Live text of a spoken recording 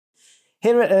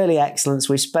Here at Early Excellence,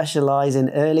 we specialise in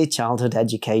early childhood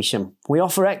education. We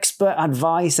offer expert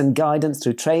advice and guidance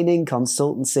through training,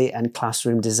 consultancy and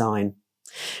classroom design.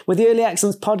 With the Early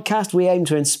Excellence podcast, we aim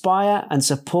to inspire and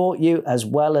support you as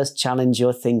well as challenge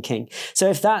your thinking. So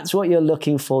if that's what you're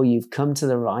looking for, you've come to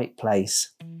the right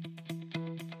place.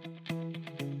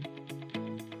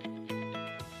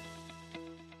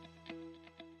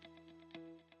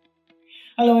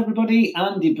 Hello everybody,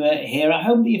 Andy Burt here. I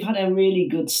hope that you've had a really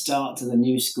good start to the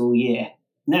new school year.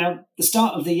 Now, the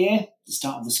start of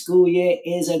the school year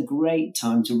is a great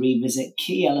time to revisit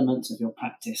key elements of your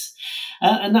practice.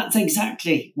 And that's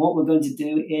exactly what we're going to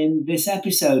do in this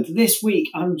episode. This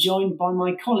week, I'm joined by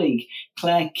my colleague,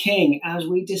 Claire King, as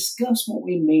we discuss what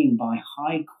we mean by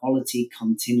high quality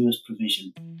continuous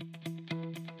provision.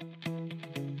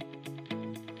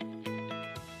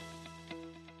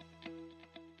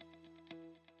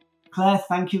 Claire,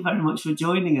 thank you very much for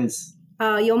joining us.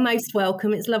 You're most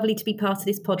welcome. It's lovely to be part of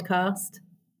this podcast.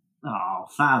 Oh,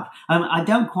 fab. I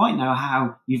don't quite know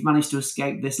how you've managed to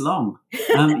escape this long.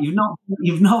 You've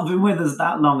not been with us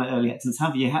that long at Early Excellence,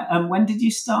 have you? When did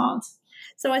you start?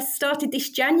 So I started this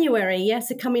January,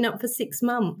 so coming up for 6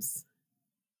 months.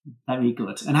 Very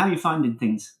good. And how are you finding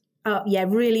things?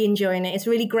 Really enjoying it. It's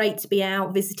really great to be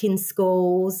out visiting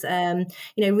schools,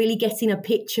 really getting a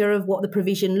picture of what the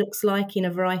provision looks like in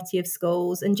a variety of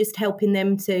schools and just helping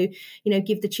them to,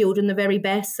 give the children the very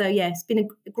best. So, it's been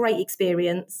a great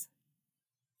experience.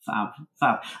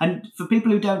 Fab. And for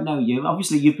people who don't know you,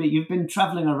 obviously you've been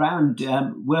travelling around,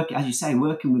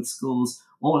 working with schools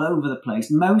all over the place,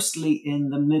 mostly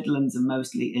in the Midlands and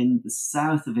mostly in the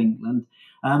south of England.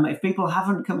 If people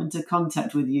haven't come into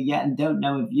contact with you yet and don't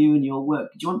know of you and your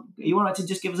work, are you all right to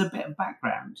just give us a bit of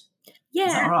background? Yeah,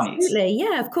 is that right? Absolutely.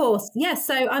 Yeah, of course. Yeah,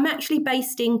 so I'm actually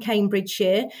based in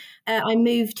Cambridgeshire. I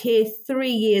moved here 3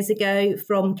 years ago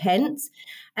from Kent.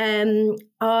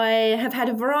 I have had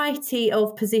a variety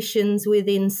of positions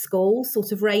within schools,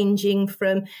 sort of ranging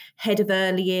from head of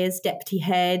early years, deputy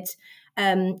head,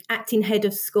 acting head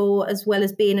of school, as well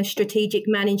as being a strategic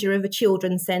manager of a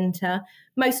children's centre.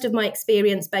 Most of my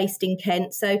experience based in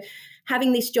Kent. So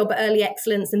having this job at Early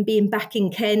Excellence and being back in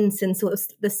Kent and sort of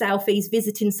the South East,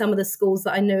 visiting some of the schools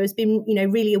that I know has been,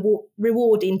 really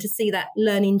rewarding to see that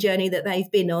learning journey that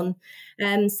they've been on.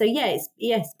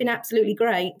 It's been absolutely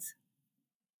great.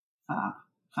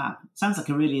 Fab. Sounds like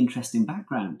a really interesting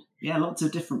background. Yeah, lots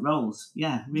of different roles.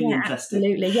 Yeah, really interesting.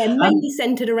 Absolutely. Yeah, mainly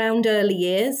centred around early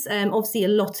years. Obviously, a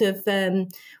lot of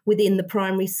within the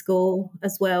primary school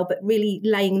as well, but really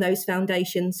laying those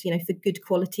foundations, for good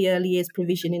quality early years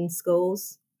provision in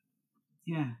schools.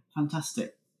 Yeah,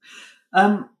 fantastic.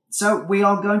 So we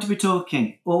are going to be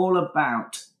talking all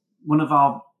about one of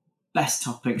our best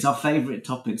topics, our favourite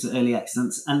topics at Early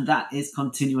Excellence, and that is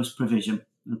continuous provision.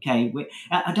 Okay,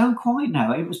 I don't quite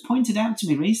know. It was pointed out to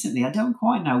me recently. I don't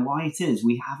quite know why it is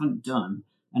we haven't done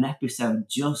an episode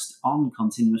just on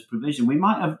continuous provision. We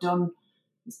might have done.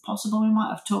 It's possible we might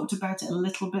have talked about it a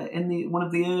little bit in one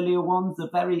of the earlier ones, the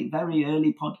very, very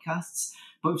early podcasts.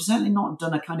 But we've certainly not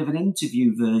done a kind of an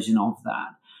interview version of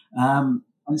that. And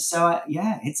so,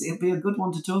 it'll be a good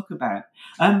one to talk about.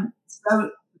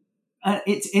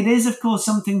 It is, of course,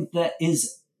 something that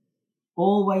is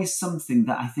always something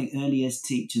that I think early years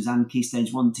teachers and Key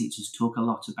Stage 1 teachers talk a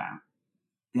lot about,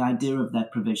 the idea of their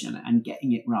provision and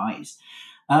getting it right.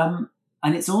 And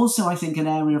it's also, I think, an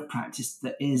area of practice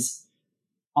that is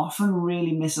often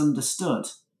really misunderstood.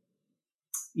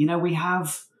 We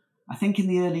have, I think in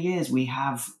the early years, we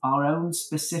have our own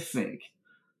specific,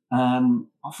 often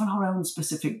our own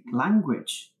specific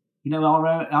language, our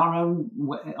own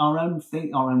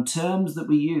terms that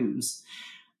we use.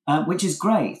 Which is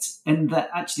great, in that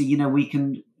actually, we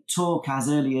can talk as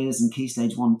early years and Key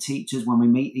Stage 1 teachers. When we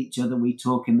meet each other, we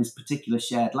talk in this particular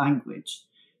shared language.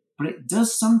 But it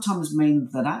does sometimes mean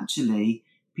that actually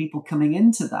people coming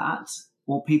into that,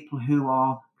 or people who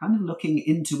are kind of looking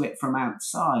into it from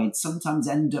outside, sometimes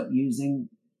end up using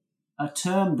a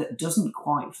term that doesn't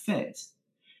quite fit.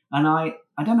 And I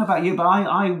don't know about you, but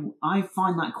I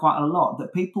find that quite a lot,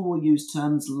 that people will use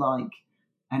terms like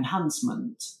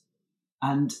enhancement.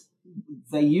 And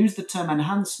they use the term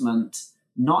enhancement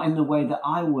not in the way that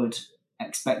I would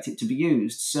expect it to be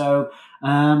used. So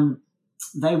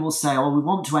they will say, "Oh, we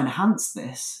want to enhance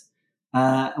this.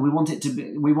 We want it to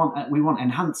be. We want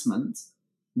enhancement,"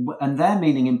 and they're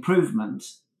meaning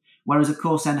improvement. Whereas, of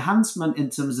course, enhancement in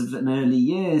terms of an early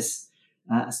years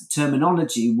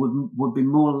terminology would be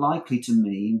more likely to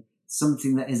mean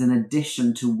something that is an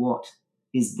addition to what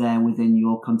is there within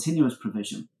your continuous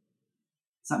provision.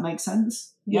 Does that make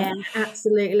sense? Yeah,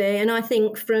 absolutely. And I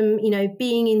think from,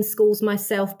 being in schools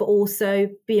myself, but also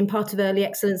being part of Early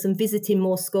Excellence and visiting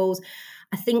more schools,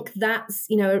 I think that's,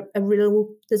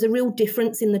 there's a real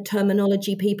difference in the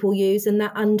terminology people use and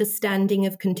that understanding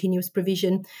of continuous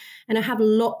provision. And I have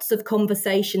lots of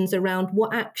conversations around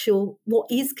what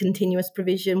is continuous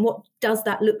provision? What does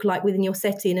that look like within your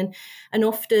setting? And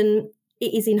often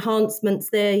it is enhancements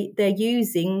they're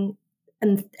using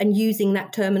and using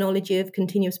that terminology of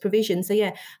continuous provision. So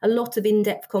yeah, a lot of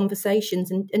in-depth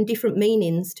conversations and different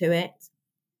meanings to it.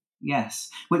 Yes,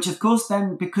 which of course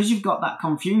then, because you've got that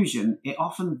confusion, it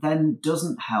often then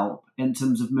doesn't help in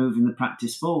terms of moving the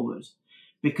practice forward,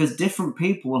 because different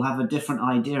people will have a different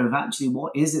idea of actually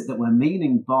what is it that we're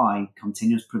meaning by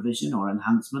continuous provision or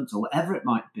enhancement or whatever it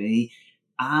might be.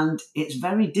 And it's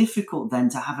very difficult then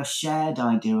to have a shared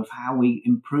idea of how we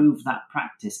improve that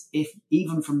practice if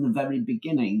even from the very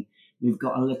beginning we've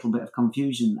got a little bit of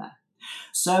confusion there.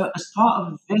 So as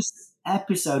part of this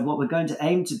episode, what we're going to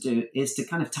aim to do is to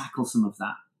kind of tackle some of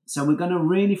that. So we're going to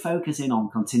really focus in on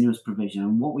continuous provision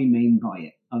and what we mean by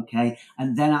it, okay?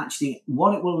 And then actually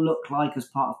what it will look like as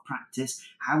part of practice,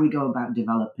 how we go about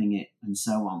developing it, and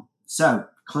so on. So,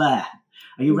 Claire,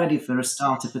 are you ready for a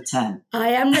starter for 10? I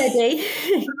am ready.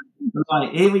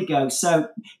 Right, here we go. So,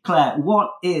 Claire,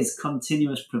 what is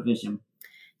continuous provision?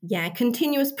 Yeah,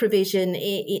 continuous provision,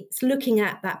 it's looking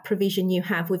at that provision you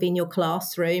have within your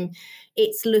classroom.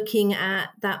 It's looking at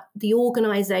the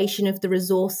organisation of the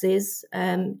resources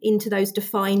into those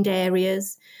defined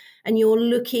areas. And you're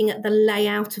looking at the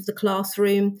layout of the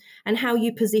classroom and how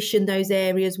you position those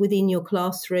areas within your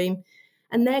classroom.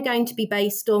 And they're going to be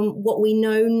based on what we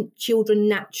know children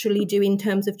naturally do in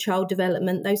terms of child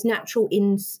development, those natural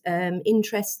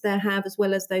interests they have, as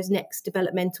well as those next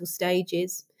developmental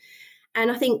stages. And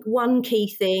I think one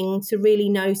key thing to really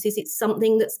notice is it's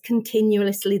something that's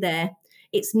continuously there.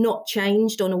 It's not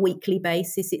changed on a weekly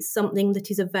basis. It's something that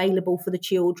is available for the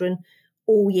children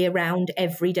all year round,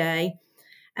 every day.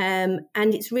 And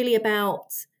it's really about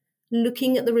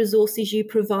looking at the resources you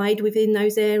provide within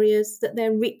those areas, that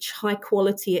they're rich, high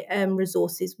quality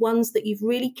resources, ones that you've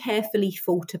really carefully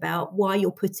thought about why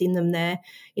you're putting them there,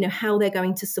 how they're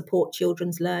going to support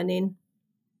children's learning.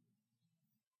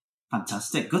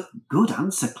 Fantastic. Good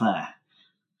answer, Claire.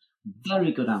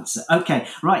 Very good answer. Okay,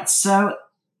 right. So,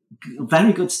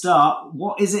 very good start.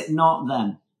 What is it not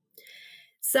then?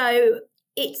 So,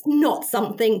 it's not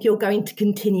something you're going to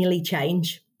continually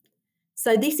change.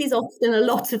 So this is often a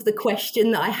lot of the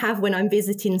question that I have when I'm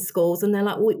visiting schools, and they're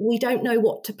like, we don't know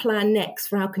what to plan next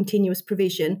for our continuous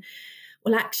provision.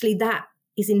 Well, actually, that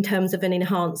is in terms of an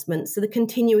enhancement. So the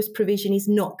continuous provision is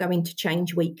not going to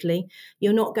change weekly.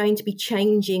 You're not going to be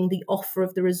changing the offer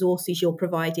of the resources you're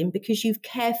providing because you've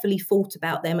carefully thought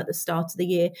about them at the start of the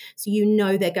year. So you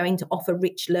know they're going to offer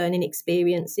rich learning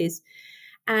experiences.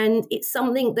 And it's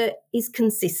something that is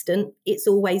consistent. It's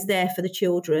always there for the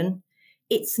children.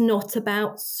 It's not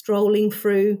about strolling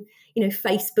through,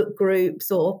 Facebook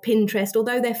groups or Pinterest.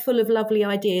 Although they're full of lovely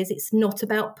ideas, it's not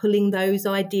about pulling those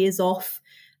ideas off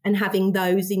and having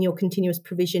those in your continuous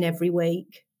provision every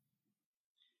week.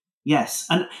 Yes,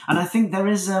 and I think there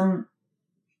is I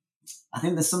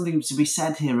think there's something to be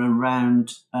said here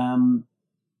around the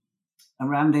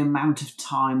amount of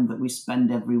time that we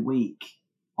spend every week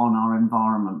on our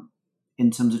environment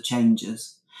in terms of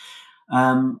changes.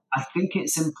 I think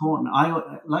it's important.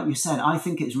 Like you said, I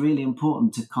think it's really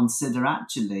important to consider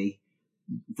actually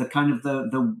the kind of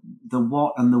the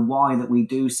what and the why that we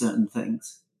do certain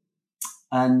things.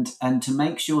 And to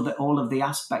make sure that all of the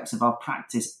aspects of our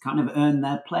practice kind of earn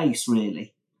their place,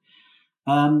 really.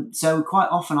 So quite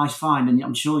often I find, and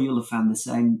I'm sure you'll have found the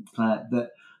same, Claire, that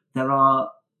there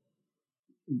are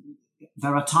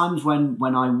times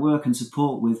when I work and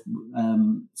support with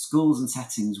schools and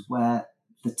settings where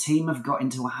the team have got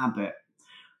into a habit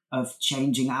of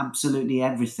changing absolutely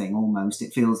everything, almost,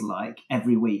 it feels like,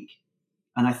 every week.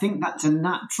 And I think that's a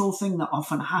natural thing that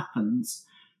often happens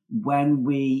when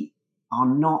we are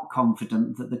not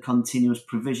confident that the continuous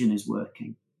provision is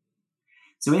working.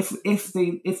 So if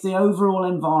the overall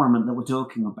environment that we're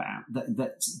talking about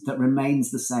that remains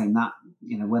the same, that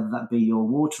whether that be your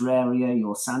water area,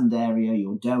 your sand area,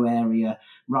 your dough area,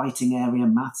 writing area,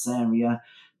 maths area,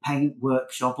 paint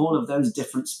workshop, all of those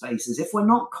different spaces, if we're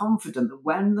not confident that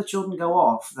when the children go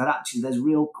off that actually there's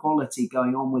real quality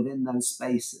going on within those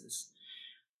spaces,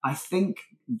 I think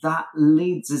that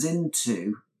leads us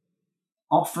into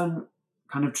often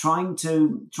kind of trying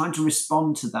to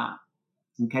respond to that.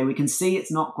 Okay, we can see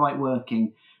it's not quite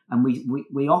working, and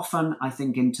we often, I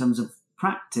think, in terms of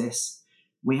practice,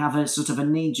 we have a sort of a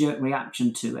knee-jerk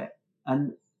reaction to it.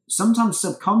 And sometimes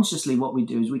subconsciously what we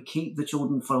do is we keep the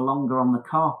children for longer on the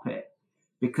carpet,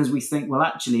 because we think, well,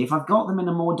 actually, if I've got them in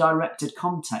a more directed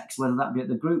context, whether that be at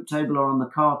the group table or on the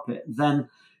carpet, then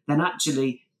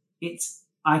actually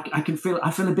I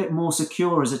feel a bit more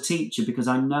secure as a teacher, because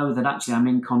I know that actually I'm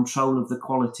in control of the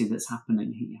quality that's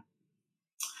happening here.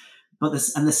 But the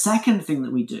second thing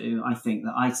that we do, I think,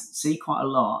 that I see quite a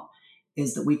lot,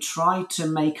 is that we try to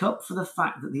make up for the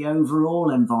fact that the overall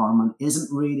environment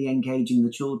isn't really engaging the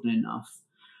children enough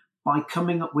by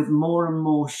coming up with more and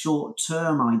more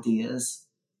short-term ideas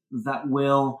that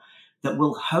will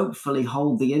hopefully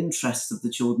hold the interest of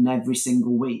the children every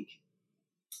single week.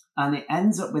 And it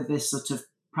ends up with this sort of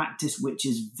practice which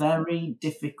is very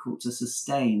difficult to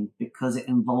sustain, because it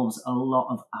involves a lot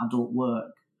of adult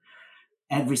work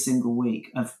every single week,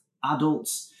 of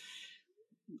adults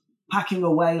packing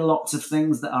away lots of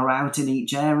things that are out in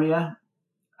each area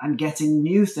and getting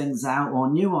new things out or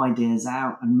new ideas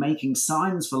out and making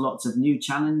signs for lots of new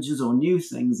challenges or new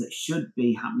things that should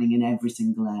be happening in every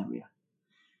single area.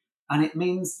 And it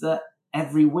means that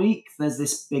every week there's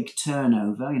this big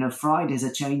turnover. Friday's a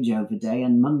changeover day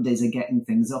and Mondays are getting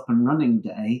things up and running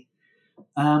day.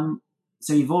 So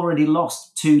you've already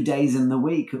lost 2 days in the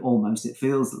week, almost, it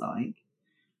feels like.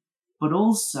 But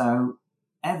also,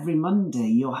 every Monday,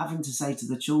 you're having to say to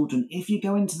the children, if you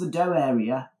go into the dough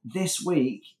area this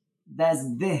week, there's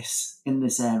this in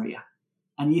this area.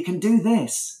 And you can do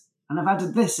this. And I've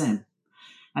added this in.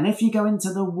 And if you go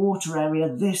into the water area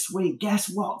this week, guess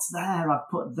what's there? I've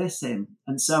put this in,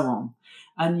 and so on.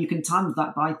 And you can times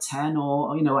that by 10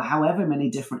 or however many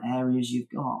different areas you've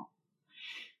got.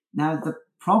 Now, the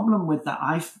problem with that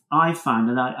I found,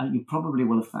 and you probably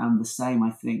will have found the same,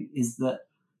 I think, is that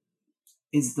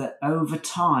over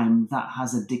time that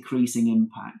has a decreasing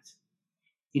impact.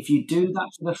 If you do that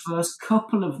for the first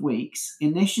couple of weeks,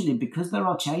 initially, because there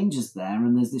are changes there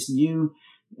and there's this new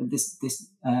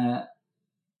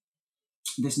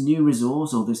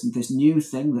resource or this new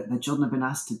thing that the children have been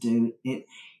asked to do,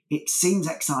 it seems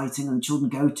exciting and the children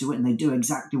go to it and they do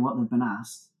exactly what they've been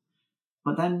asked.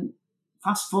 But then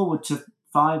fast forward to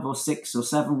 5 or 6 or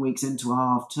 7 weeks into a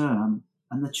half term,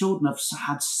 and the children have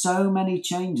had so many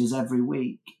changes every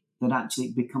week that actually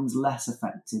it becomes less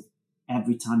effective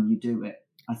every time you do it,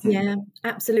 I think. Yeah,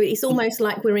 absolutely. It's almost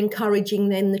like we're encouraging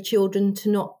then the children to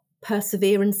not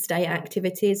persevere and stay at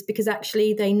activities, because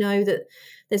actually they know that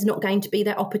there's not going to be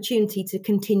that opportunity to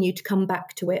continue to come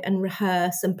back to it and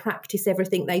rehearse and practice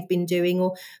everything they've been doing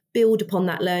or build upon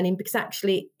that learning, because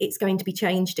actually it's going to be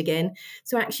changed again.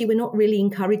 So actually we're not really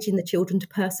encouraging the children to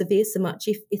persevere so much.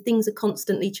 If things are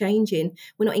constantly changing,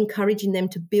 we're not encouraging them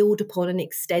to build upon and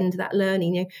extend that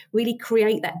learning, really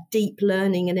create that deep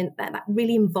learning and that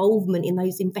really involvement in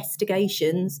those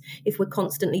investigations if we're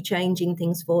constantly changing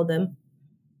things for them.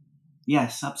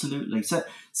 Yes, absolutely. So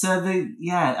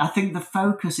I think the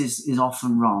focus is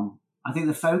often wrong. I think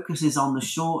the focus is on the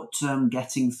short term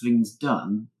getting things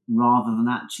done rather than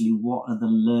actually what are the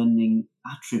learning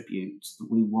attributes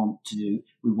that we want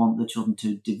the children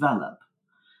to develop.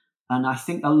 And I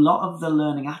think a lot of the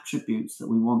learning attributes that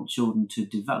we want children to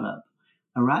develop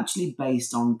are actually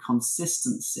based on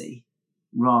consistency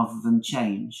rather than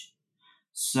change.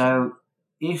 So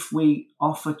if we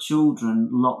offer children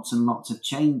lots and lots of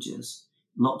changes,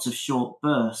 lots of short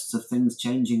bursts of things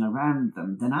changing around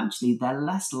them, then actually they're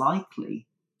less likely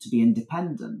to be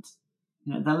independent.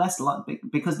 They're less likely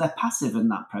because they're passive in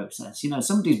that process.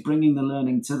 Somebody's bringing the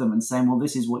learning to them and saying, well,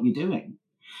 this is what you're doing.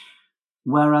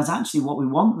 Whereas actually what we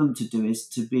want them to do is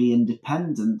to be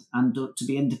independent and to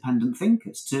be independent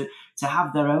thinkers, to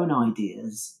have their own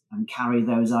ideas and carry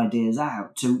those ideas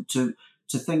out,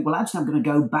 to think, well, actually, I'm going to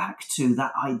go back to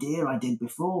that idea I did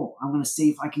before. I'm going to see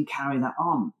if I can carry that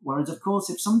on. Whereas, of course,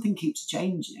 if something keeps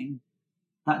changing,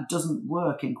 that doesn't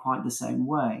work in quite the same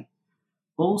way.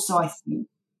 Also, I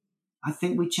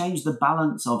think we change the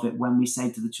balance of it when we say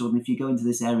to the children, if you go into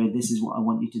this area, this is what I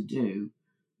want you to do,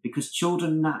 because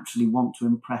children naturally want to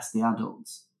impress the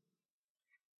adults.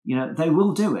 They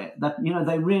will do it.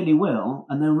 They really will,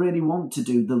 and they really want to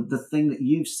do the thing that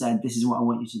you've said, this is what I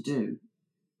want you to do.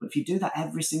 But if you do that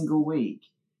every single week,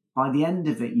 by the end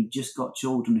of it, you've just got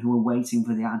children who are waiting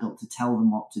for the adult to tell them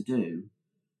what to do,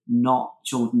 not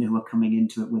children who are coming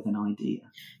into it with an idea.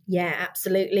 Yeah,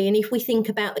 absolutely. And if we think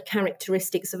about the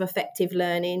characteristics of effective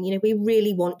learning, we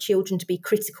really want children to be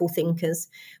critical thinkers.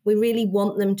 We really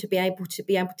want them to be able to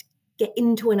get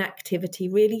into an activity,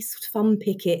 really sort of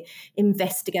unpick it,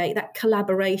 investigate that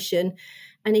collaboration.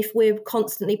 And if we're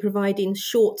constantly providing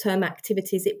short-term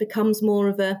activities, it becomes more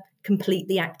of a complete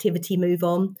the activity, move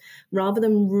on, rather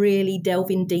than really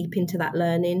delving deep into that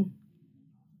learning.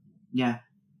 Yeah,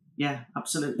 Yeah,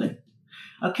 absolutely.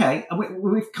 Okay,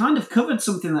 we've kind of covered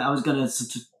something that I was going to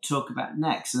sort of talk about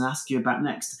next and ask you about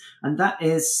next, and that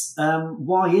is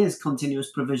why is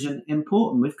continuous provision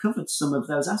important? We've covered some of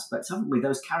those aspects, haven't we?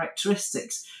 Those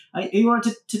characteristics. You want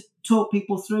to talk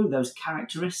people through those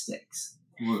characteristics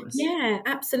for us? Yeah,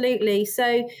 absolutely.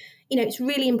 So, it's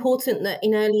really important that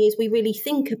in early years we really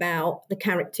think about the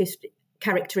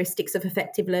characteristics of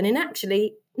effective learning,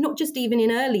 actually, not just even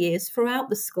in early years, throughout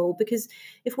the school, because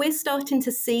if we're starting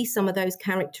to see some of those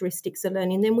characteristics of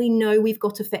learning, then we know we've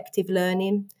got effective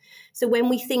learning. So when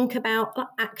we think about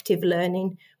active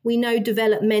learning, we know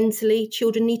developmentally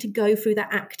children need to go through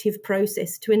that active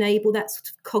process to enable that sort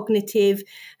of cognitive,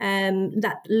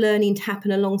 that learning to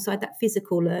happen alongside that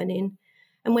physical learning.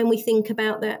 And when we think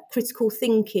about that critical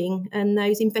thinking and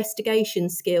those investigation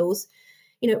skills,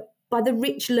 by the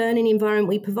rich learning environment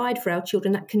we provide for our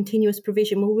children, that continuous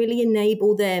provision will really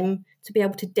enable them to be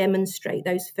able to demonstrate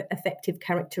those effective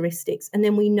characteristics. And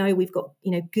then we know we've got,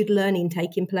 good learning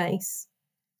taking place.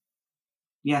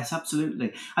 Yes,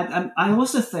 absolutely. I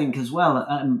also think as well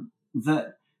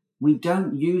that we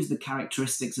don't use the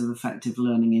characteristics of effective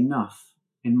learning enough,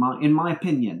 in my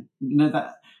opinion.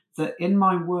 That in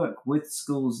my work with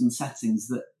schools and settings,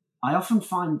 that I often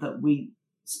find that we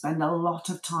spend a lot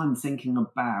of time thinking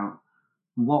about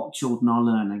what children are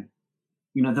learning.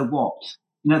 The what,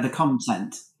 the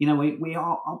content. We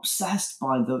are obsessed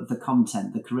by the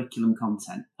content, the curriculum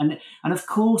content. And of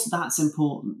course that's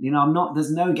important.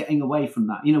 There's no getting away from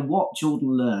that. What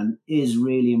children learn is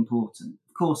really important.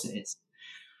 Of course it is.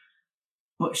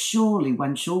 But surely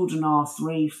when children are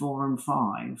 3, 4, and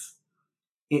 5,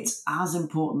 it's as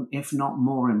important, if not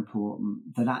more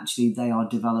important, that actually they are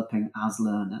developing as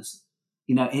learners.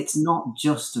 It's not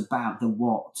just about the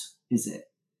what, is it?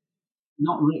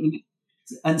 Not really.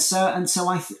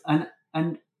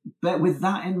 But with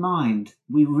that in mind,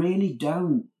 we really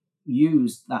don't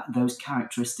use those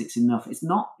characteristics enough. It's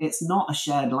not a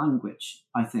shared language,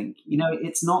 I think.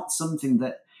 It's not something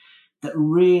that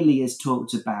really is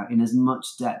talked about in as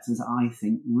much depth as I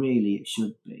think really it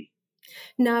should be.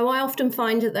 No, I often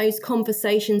find that those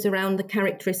conversations around the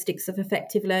characteristics of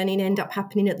effective learning end up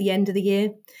happening at the end of the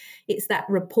year. It's that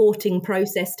reporting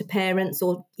process to parents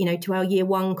or, to our year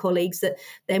 1 colleagues that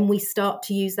then we start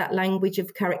to use that language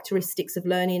of characteristics of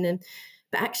learning.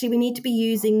 But actually we need to be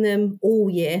using them all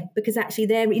year, because actually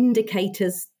they're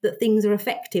indicators that things are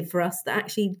effective for us, that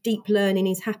actually deep learning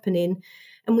is happening.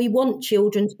 And we want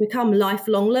children to become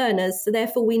lifelong learners. So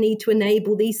therefore, we need to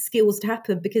enable these skills to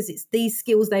happen, because it's these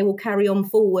skills they will carry on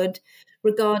forward,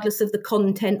 regardless of the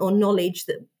content or knowledge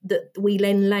that we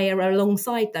then layer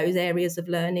alongside those areas of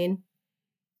learning.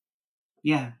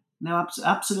 Yeah, no,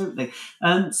 absolutely.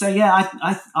 So, yeah,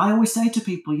 I always say to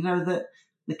people, that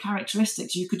the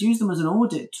characteristics, you could use them as an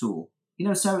audit tool.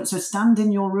 So stand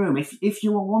in your room. If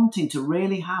you are wanting to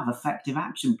really have effective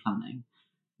action planning,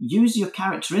 use your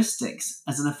characteristics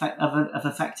as an effect of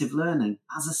effective learning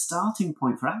as a starting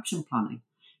point for action planning.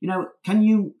 Can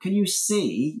you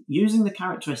see, using the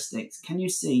characteristics, can you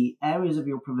see areas of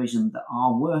your provision that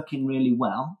are working really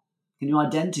well? Can you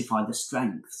identify the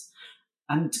strengths?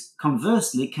 And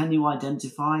conversely, can you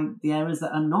identify the areas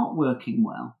that are not working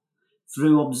well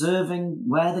through observing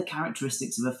where the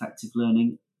characteristics of effective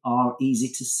learning are easy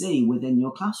to see within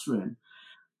your classroom?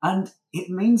 And it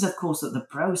means, of course, that the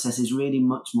process is really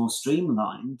much more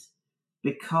streamlined,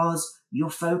 because you're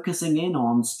focusing in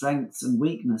on strengths and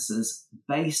weaknesses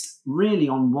based really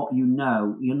on what you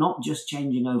know. You're not just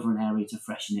changing over an area to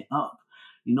freshen it up.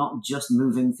 You're not just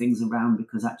moving things around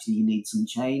because actually you need some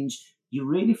change. You're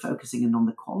really focusing in on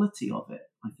the quality of it,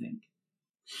 I think.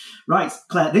 Right,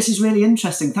 Claire, this is really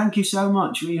interesting. Thank you so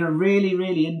much. Really,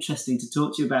 really interesting to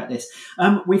talk to you about this.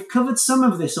 We've covered some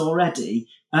of this already,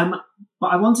 but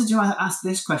I wanted to ask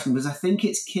this question because I think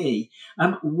it's key.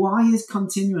 Why is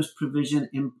continuous provision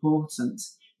important?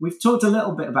 We've talked a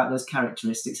little bit about those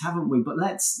characteristics, haven't we? But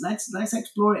let's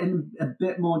explore it in a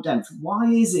bit more depth.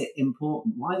 Why is it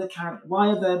important? Why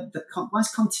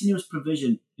is continuous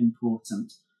provision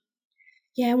important?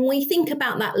 Yeah, when we think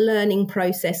about that learning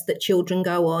process that children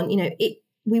go on,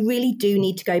 we really do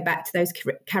need to go back to those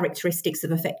characteristics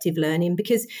of effective learning,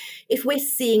 because if we're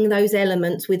seeing those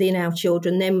elements within our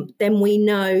children, then we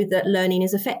know that learning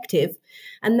is effective.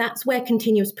 And that's where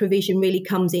continuous provision really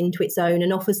comes into its own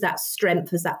and offers that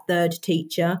strength as that third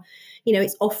teacher. You know,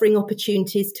 it's offering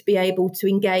opportunities to be able to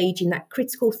engage in that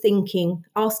critical thinking,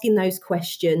 asking those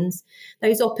questions,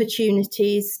 those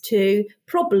opportunities to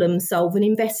problem solve and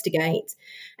investigate.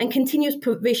 And continuous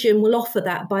provision will offer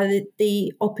that by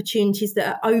the opportunities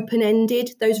that are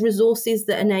open-ended, those resources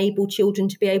that enable children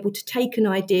to be able to take an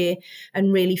idea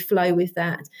and really flow with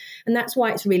that. And that's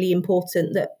why it's really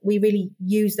important that we really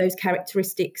use those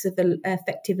characteristics of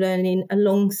effective learning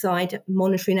alongside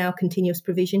monitoring our continuous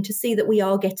provision to see that we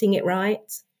are getting it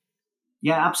right.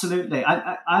 Yeah, absolutely.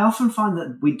 I often find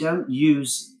that we don't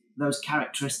use those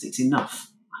characteristics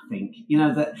enough, I think. You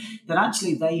know, that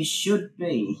actually they should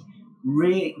be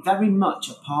very much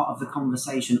a part of the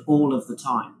conversation all of the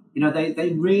time. You know,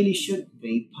 they really should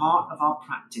be part of our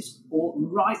practice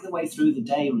right the way through the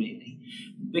day, really.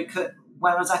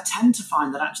 Whereas I tend to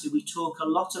find that actually we talk a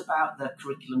lot about the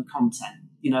curriculum content.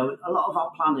 You know, a lot of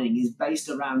our planning is based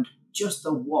around just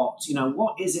the what. You know,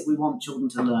 what is it we want children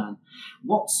to learn?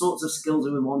 What sorts of skills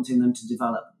are we wanting them to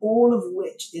develop? All of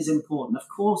which is important. Of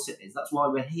course it is. That's why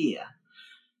we're here.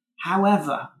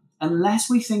 However, unless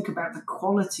we think about the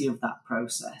quality of that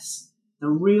process, the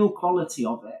real quality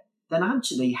of it, then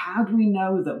actually, how do we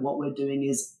know that what we're doing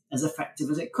is as effective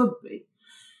as it could be?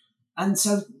 And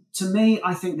so, to me,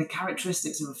 I think the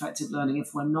characteristics of effective learning,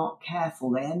 if we're not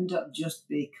careful, they end up just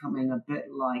becoming a bit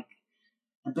like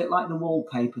the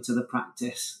wallpaper to the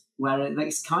practice, where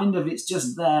it's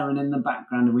just there and in the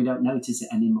background and we don't notice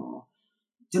it anymore.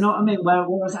 Do you know what I mean?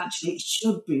 Whereas actually it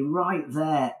should be right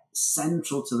there,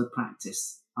 central to the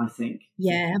practice, I think.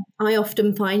 Yeah, I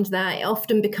often find that it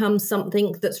often becomes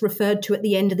something that's referred to at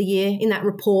the end of the year in that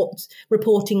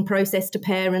reporting process to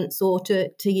parents or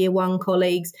to year one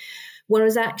colleagues.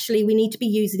 Whereas actually we need to be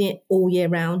using it all year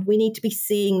round. We need to be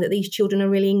seeing that these children are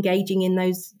really engaging in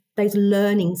those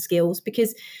learning skills,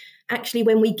 because actually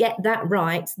when we get that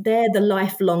right, they're the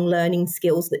lifelong learning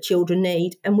skills that children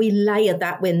need. And we layer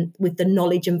that with the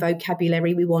knowledge and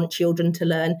vocabulary we want children to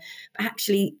learn. But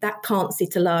actually that can't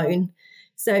sit alone.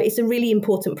 So it's a really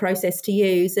important process to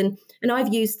use. And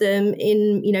I've used them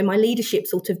in, you know, my leadership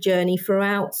sort of journey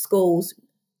throughout schools,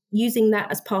 using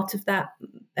that as part of that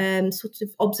sort of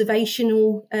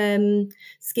observational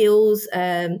skills,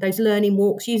 those learning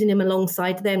walks, using them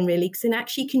alongside them really, because then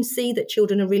actually you can see that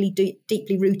children are really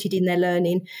deeply rooted in their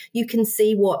learning. You can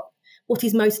see what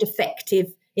is most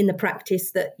effective in the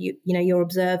practice that you're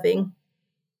observing.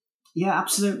 Yeah,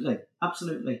 absolutely.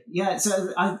 Yeah,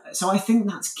 so I think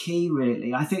that's key,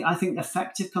 really. I think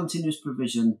effective continuous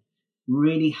provision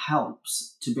really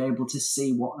helps to be able to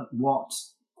see what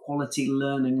quality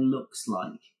learning looks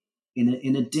like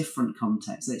in a different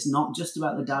context. It's not just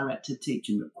about the directed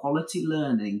teaching, but quality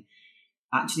learning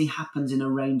actually happens in a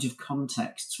range of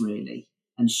contexts, really,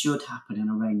 and should happen in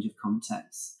a range of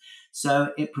contexts.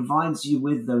 So it provides you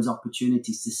with those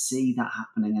opportunities to see that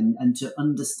happening and to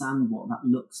understand what that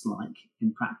looks like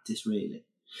in practice, really.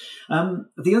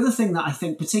 The other thing that I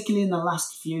think, particularly in the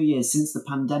last few years, since the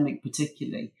pandemic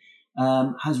particularly,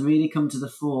 has really come to the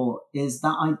fore is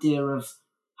that idea of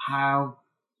how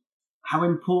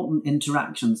important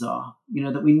interactions are. You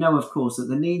know, that we know, of course, that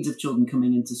the needs of children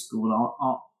coming into school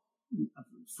are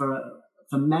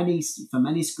for many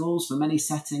schools, for many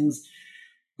settings,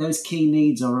 those key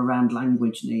needs are around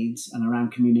language needs and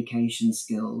around communication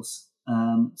skills,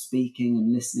 speaking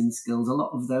and listening skills. A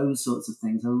lot of those sorts of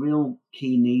things are real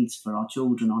key needs for our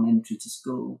children on entry to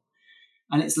school.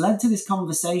 And it's led to this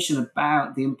conversation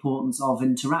about the importance of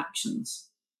interactions.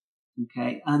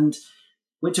 Okay. And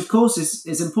which, of course,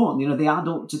 is important. You know, the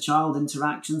adult-to-child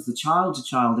interactions, the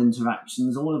child-to-child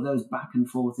interactions, all of those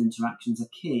back-and-forth interactions are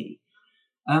key.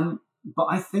 But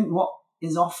I think what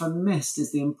is often missed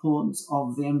is the importance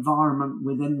of the environment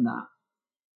within that.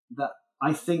 That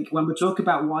I think when we talk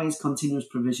about why is continuous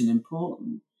provision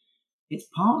important, it's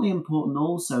partly important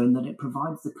also in that it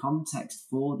provides the context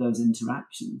for those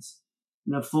interactions,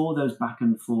 you know, for those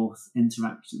back-and-forth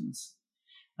interactions.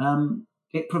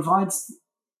 It provides...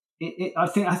 I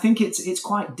think it's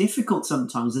quite difficult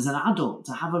sometimes as an adult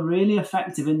to have a really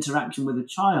effective interaction with a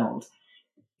child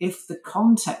if the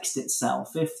context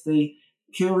itself, if the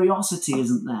curiosity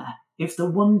isn't there, if the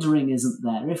wondering isn't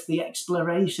there, if the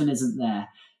exploration isn't there.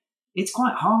 It's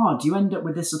quite hard. You end up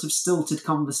with this sort of stilted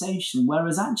conversation.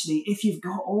 Whereas actually, if you've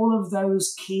got all of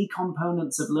those key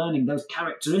components of learning, those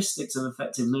characteristics of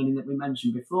effective learning that we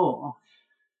mentioned before,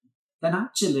 then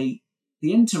actually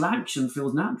the interaction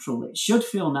feels natural. It should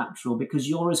feel natural because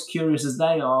you're as curious as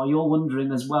they are. You're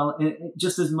wondering as well,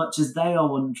 just as much as they are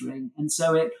wondering. And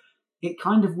so it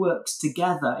kind of works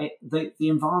together. The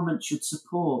environment should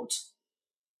support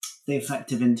the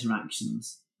effective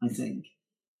interactions, I think.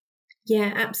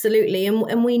 Yeah, absolutely.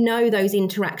 And we know those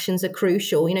interactions are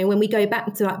crucial. You know, when we go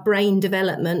back to that brain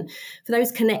development, for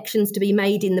those connections to be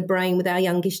made in the brain with our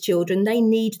youngest children, they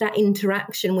need that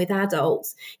interaction with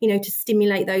adults, you know, to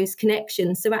stimulate those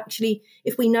connections. So actually,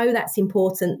 if we know that's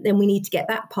important, then we need to get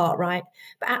that part right.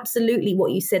 But absolutely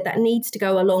what you said, that needs to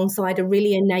go alongside a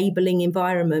really enabling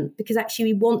environment, because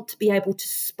actually we want to be able to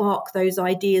spark those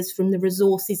ideas from the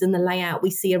resources and the layout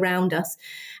we see around us.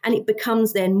 And it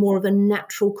becomes then more of a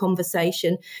natural conversation.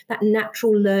 That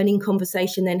natural learning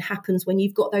conversation then happens when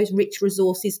you've got those rich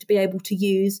resources to be able to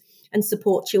use and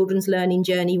support children's learning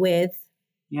journey with.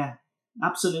 Yeah,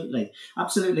 absolutely.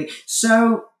 Absolutely.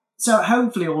 So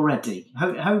hopefully already,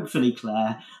 hopefully,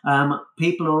 Claire,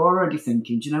 people are already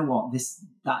thinking, do you know what,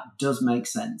 that does make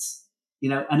sense. You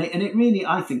know, and it really,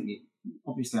 I think,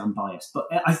 obviously I'm biased, but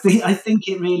I think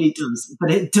it really does.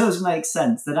 But it does make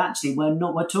sense that actually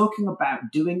we're talking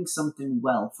about doing something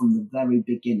well from the very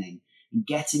beginning, and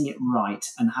getting it right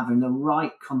and having the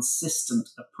right consistent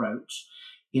approach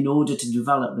in order to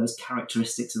develop those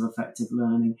characteristics of effective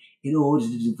learning, in order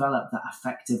to develop that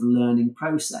effective learning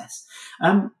process.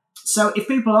 So if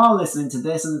people are listening to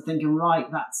this and thinking, right,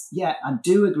 I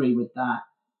do agree with that,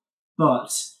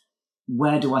 but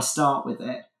where do I start with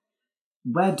it?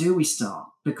 Where do we start?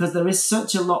 Because there is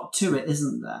such a lot to it,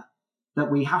 isn't there? That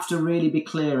we have to really be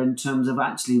clear in terms of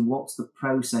actually what's the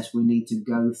process we need to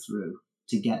go through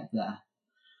to get there.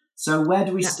 So where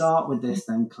do we start with this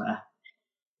then, Claire?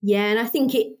 Yeah, and I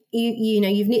think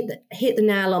you've hit the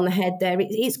nail on the head there.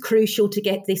 It's crucial to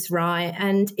get this right,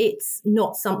 and it's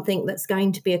not something that's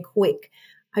going to be a quick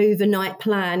overnight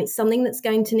plan. It's something that's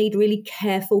going to need really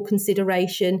careful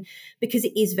consideration, because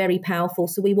it is very powerful.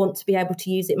 So we want to be able to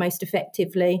use it most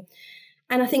effectively.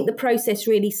 And I think the process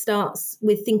really starts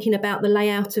with thinking about the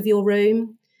layout of your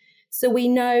room. So we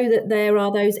know that there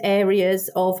are those areas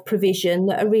of provision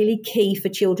that are really key for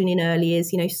children in early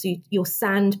years, you know, so your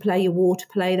sand play, your water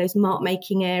play, those mark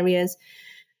making areas.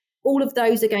 All of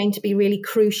those are going to be really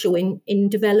crucial in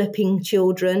developing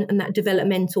children and that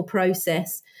developmental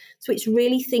process. So it's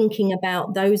really thinking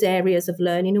about those areas of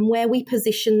learning and where we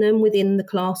position them within the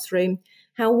classroom,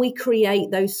 how we create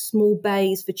those small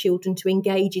bays for children to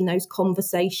engage in those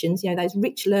conversations, you know, those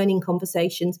rich learning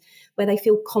conversations where they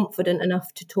feel confident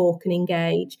enough to talk and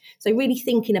engage. So really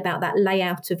thinking about that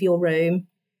layout of your room.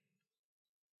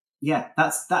 Yeah,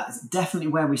 that's definitely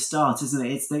where we start, isn't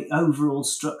it? It's the overall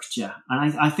structure.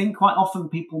 And I think quite often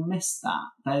people miss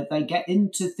that. They get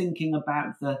into thinking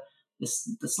about the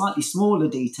slightly smaller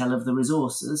detail of the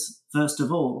resources, first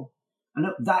of all. And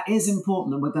that is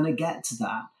important, and we're going to get to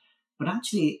that. But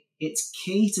actually, it's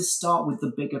key to start with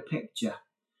the bigger picture,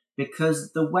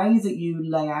 because the way that you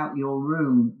lay out your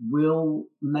room will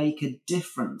make a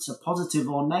difference, a positive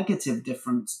or negative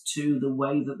difference, to the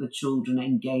way that the children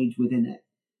engage within it.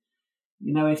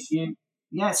 You know, if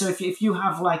you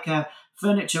have like a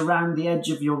furniture around the edge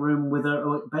of your room with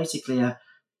basically a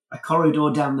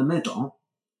corridor down the middle,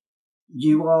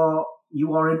 you are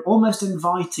almost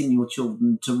inviting your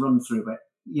children to run through it.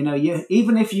 You know,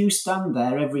 even if you stand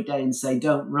there every day and say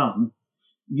don't run,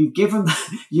 you've given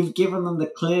them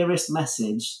the clearest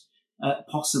message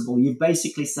possible. You've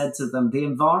basically said to them, the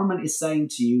environment is saying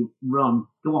to you, run,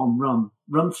 go on,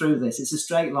 run through this. It's a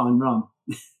straight line, run.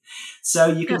 So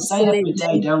you can say every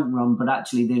day don't run, but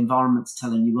actually the environment's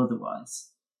telling you otherwise.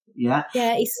 Yeah.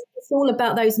 Yeah, it's all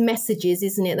about those messages,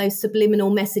 isn't it? Those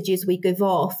subliminal messages we give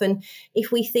off. And if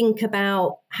we think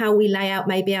about how we lay out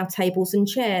maybe our tables and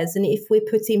chairs, and if we're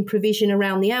putting provision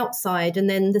around the outside and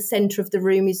then the centre of the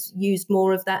room is used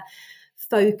more of that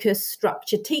focus,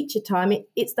 structure, teacher time,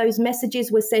 it's those messages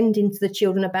we're sending to the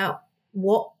children about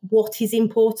what is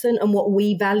important and what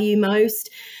we value most.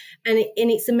 And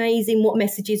it's amazing what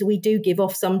messages we do give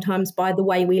off sometimes by the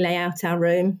way we lay out our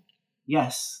room.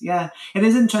 Yes, yeah, it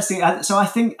is interesting. So I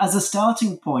think as a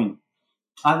starting point,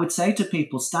 I would say to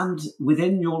people, stand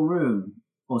within your room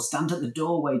or stand at the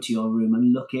doorway to your room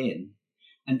and look in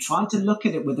and try to look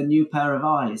at it with a new pair of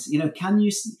eyes. You know,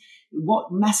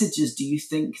 what messages do you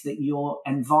think that your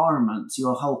environment,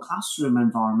 your whole classroom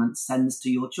environment, sends to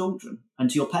your children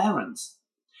and to your parents?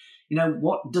 You know,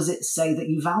 what does it say that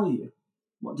you value?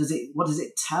 What does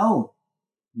it tell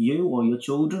you or your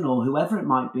children or whoever it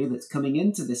might be that's coming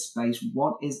into this space?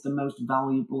 What is the most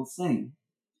valuable thing?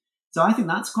 So I think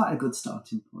that's quite a good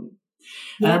starting point.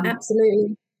 Yeah,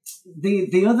 absolutely.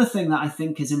 The other thing that I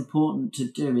think is important to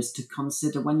do is to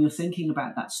consider, when you're thinking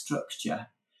about that structure,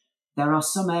 there are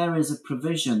some areas of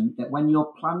provision that when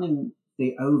you're planning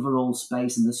the overall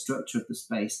space and the structure of the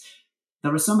space,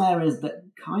 there are some areas that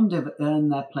kind of earn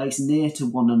their place near to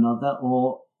one another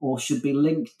or or should be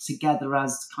linked together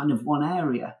as kind of one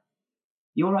area.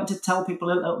 You all right to tell people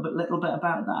a little bit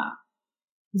about that?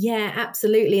 Yeah,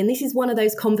 absolutely. And this is one of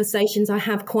those conversations I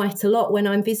have quite a lot when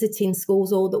I'm visiting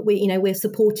schools, or that we're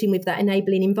supporting with that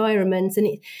enabling environment, and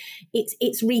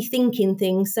it's rethinking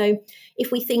things. So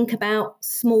if we think about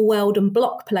small world and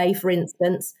block play, for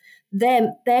instance,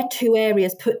 they're two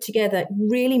areas put together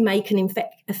really make an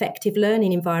effective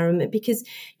learning environment, because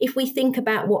if we think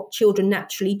about what children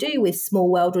naturally do with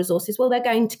small world resources, well, they're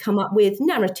going to come up with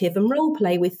narrative and role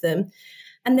play with them.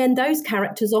 And then those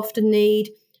characters often need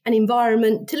an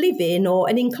environment to live in or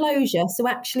an enclosure. So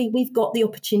actually, we've got the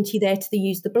opportunity there to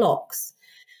use the blocks.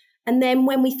 And then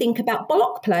when we think about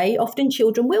block play, often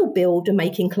children will build and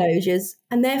make enclosures.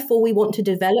 And therefore, we want to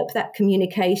develop that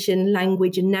communication,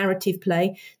 language and narrative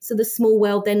play. So the small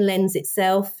world then lends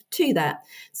itself to that.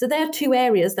 So there are two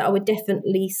areas that I would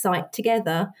definitely cite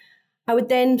together. I would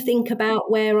then think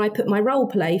about where I put my role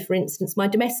play, for instance, my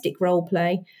domestic role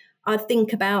play. I'd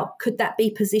think about, could that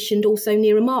be positioned also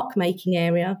near a mark making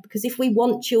area? Because if we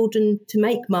want children to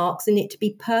make marks and it to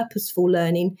be purposeful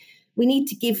learning, we need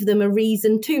to give them a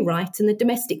reason to write. And the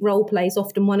domestic role play is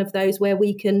often one of those where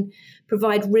we can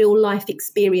provide real life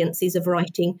experiences of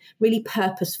writing, really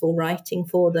purposeful writing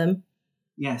for them.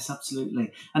 Yes,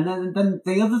 absolutely. And then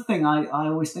the other thing I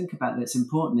always think about that's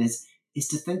important is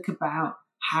to think about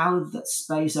how that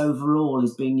space overall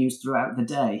is being used throughout the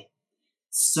day.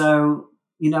 So,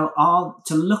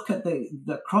 to look at the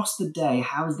across the day,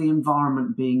 how is the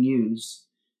environment being used?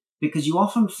 Because I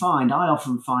often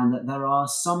find that there are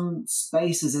some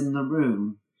spaces in the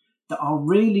room that are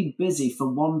really busy for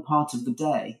one part of the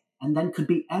day and then could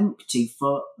be empty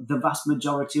for the vast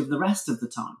majority of the rest of the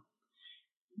time.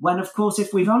 When, of course,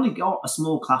 if we've only got a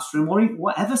small classroom, or even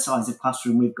whatever size of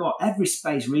classroom we've got, every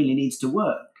space really needs to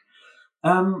work.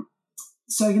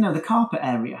 So, the carpet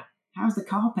area. How's the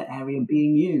carpet area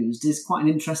being used is quite an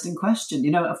interesting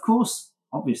question. Of course,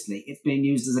 obviously, it's being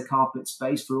used as a carpet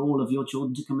space for all of your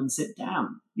children to come and sit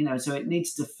down. So it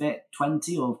needs to fit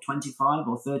 20 or 25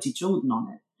 or 30 children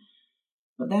on it.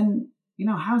 But then,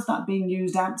 how's that being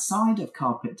used outside of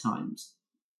carpet times?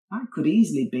 That could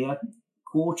easily be a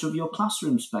quarter of your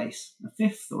classroom space, a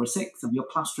fifth or a sixth of your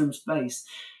classroom space.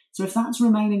 So if that's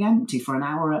remaining empty for an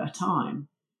hour at a time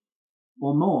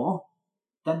or more,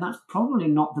 then that's probably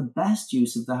not the best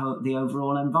use of the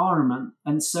overall environment.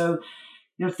 And so,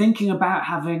 thinking about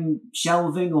having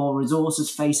shelving or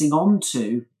resources facing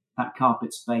onto that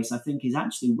carpet space, I think, is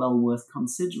actually well worth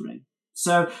considering.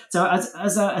 So as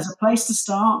a place to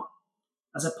start,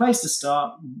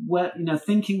 where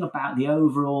thinking about the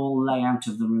overall layout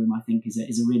of the room, I think is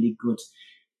a really good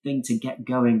thing to get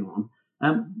going on.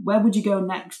 Where would you go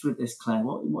next with this, Claire?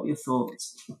 What are your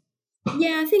thoughts?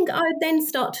 Yeah, I think I would then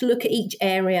start to look at each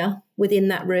area within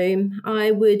that room.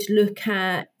 I would look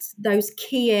at those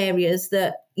key areas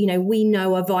that, we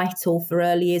know are vital for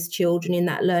early years children in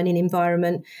that learning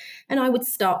environment. And I would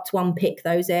start to unpick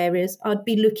those areas. I'd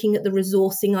be looking at the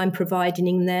resourcing I'm providing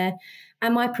in there.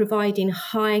 Am I providing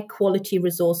high quality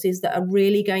resources that are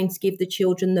really going to give the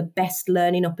children the best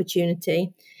learning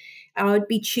opportunity? I would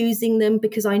be choosing them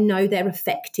because I know they're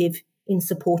effective in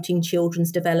supporting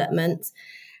children's development.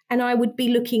 And I would be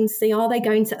looking to see, are they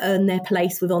going to earn their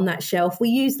place on that shelf? We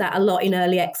use that a lot in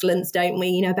early excellence, don't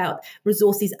we? About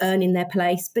resources earning their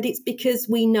place. But it's because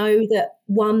we know that,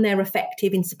 one, they're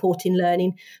effective in supporting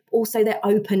learning, but also they're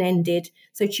open-ended.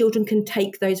 So children can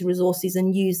take those resources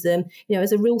and use them,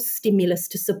 as a real stimulus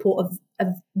to support a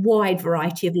wide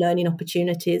variety of learning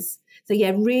opportunities. So,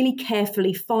 really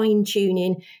carefully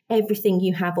fine-tuning everything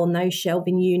you have on those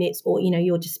shelving units or,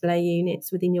 your display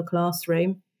units within your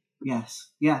classroom. Yes,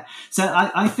 yeah. So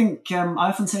I think I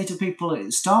often say to people,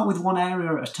 start with one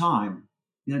area at a time.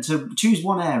 So choose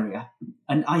one area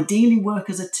and ideally work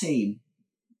as a team,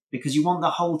 because you want the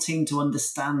whole team to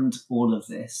understand all of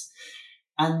this.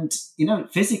 And,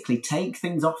 physically take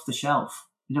things off the shelf.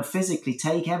 Physically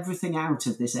take everything out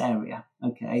of this area,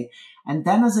 okay? And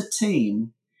then as a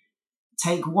team,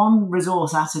 take one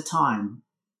resource at a time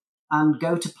and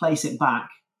go to place it back.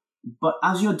 But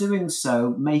as you're doing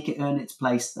so, make it earn its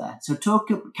place there. So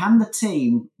can the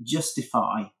team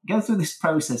justify, go through this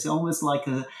process almost like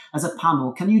as a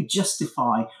panel, can you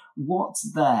justify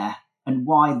what's there and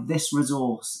why this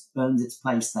resource earns its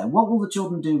place there? What will the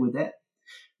children do with it?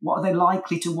 What are they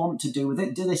likely to want to do with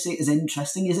it? Do they see it as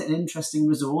interesting? Is it an interesting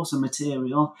resource or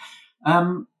material?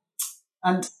 And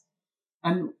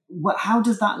how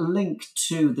does that link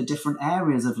to the different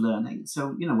areas of learning?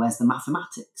 So, where's the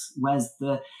mathematics? Where's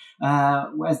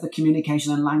the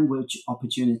communication and language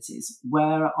opportunities?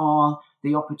 Where are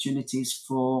the opportunities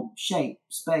for shape,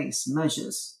 space,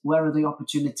 measures? Where are the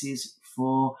opportunities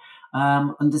for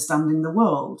understanding the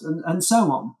world, and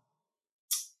so on?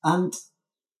 And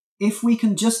if we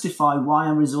can justify why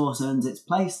a resource earns its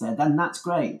place there, then that's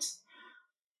great.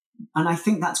 And I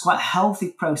think that's quite a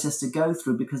healthy process to go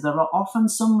through, because there are often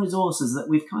some resources that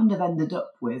we've kind of ended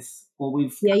up with, or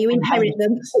we've... Yeah, you inherit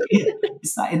them.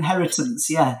 It's that inheritance,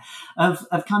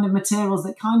 of kind of materials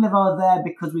that kind of are there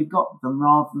because we've got them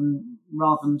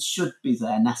rather than should be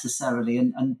there necessarily,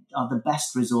 and are the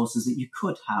best resources that you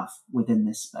could have within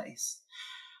this space.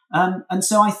 And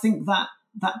so I think that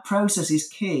process is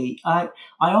key. I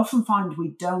often find we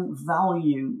don't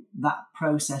value that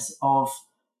process of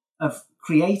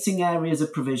creating areas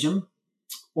of provision,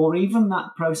 or even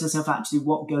that process of actually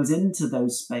what goes into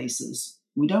those spaces.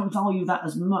 We don't value that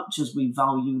as much as we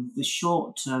value the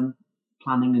short-term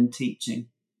planning and teaching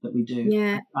that we do.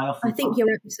 Yeah, I think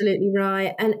you're absolutely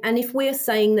right. And if we're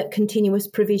saying that continuous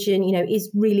provision,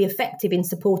 is really effective in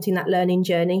supporting that learning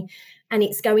journey, and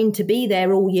it's going to be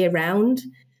there all year round,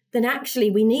 then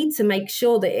actually we need to make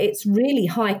sure that it's really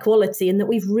high quality and that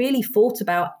we've really thought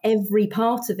about every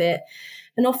part of it.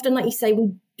 And often, like you say,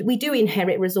 we do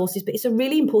inherit resources, but it's a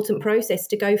really important process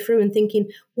to go through and thinking,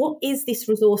 what is this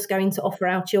resource going to offer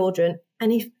our children?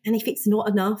 And if it's not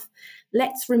enough,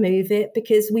 let's remove it,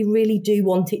 because we really do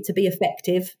want it to be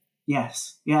effective.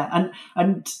 Yes, yeah.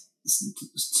 And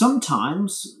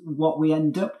sometimes what we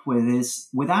end up with is,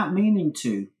 without meaning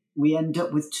to, we end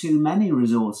up with too many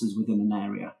resources within an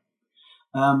area.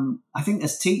 I think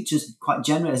as teachers,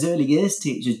 as early years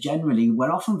teachers generally,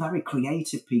 we're often very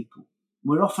creative people.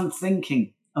 We're often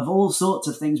thinking of all sorts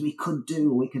of things we could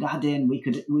do, we could add in, we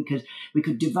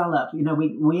could develop.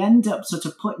 We end up sort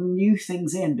of putting new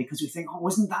things in because we think, oh,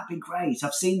 wouldn't that be great?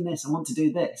 I've seen this, I want to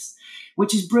do this,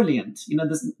 which is brilliant.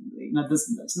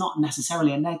 It's not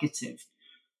necessarily a negative,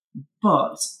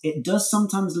 but it does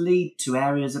sometimes lead to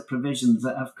areas of provision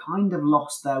that have kind of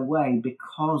lost their way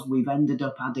because we've ended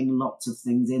up adding lots of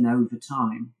things in over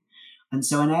time. And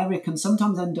so an area can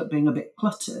sometimes end up being a bit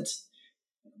cluttered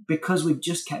because we've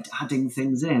just kept adding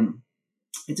things in.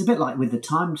 It's a bit like with the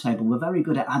timetable. We're very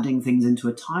good at adding things into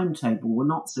a timetable. We're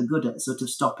not so good at sort of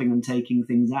stopping and taking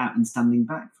things out and standing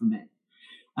back from it.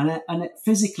 And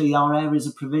physically, our areas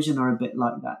of provision are a bit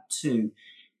like that too.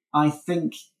 I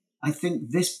think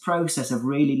this process of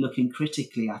really looking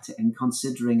critically at it and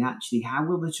considering actually how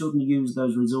will the children use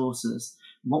those resources,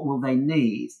 what will they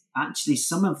need? Actually,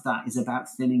 some of that is about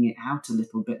thinning it out a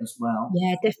little bit as well.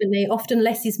 Yeah, definitely. Often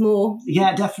less is more.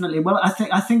 Yeah, definitely. Well,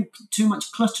 I think too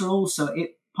much clutter also,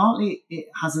 it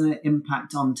has an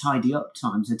impact on tidy up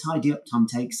time. So tidy up time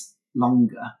takes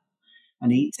longer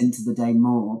and eats into the day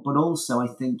more. But also I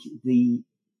think the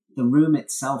room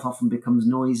itself often becomes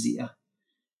noisier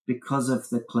because of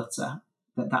the clutter.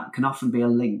 That can often be a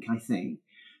link, I think.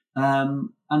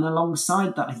 And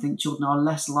alongside that, I think children are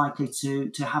less likely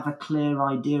to have a clear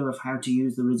idea of how to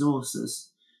use the resources,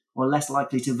 or less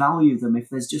likely to value them if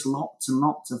there's just lots and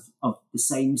lots of the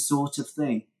same sort of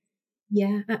thing.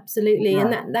 Yeah, absolutely. Yeah.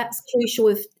 And that's crucial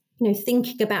with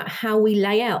thinking about how we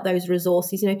lay out those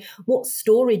resources. What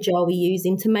storage are we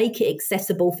using to make it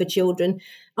accessible for children?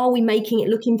 Are we making it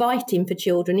look inviting for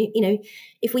children?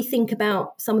 If we think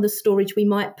about some of the storage we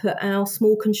might put our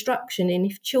small construction in,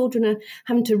 if children are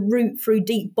having to root through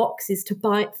deep boxes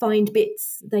to find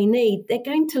bits they need, they're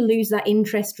going to lose that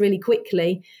interest really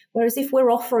quickly. Whereas if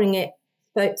we're offering it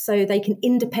so they can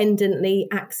independently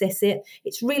access it,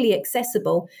 it's really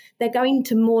accessible, they're going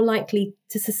to more likely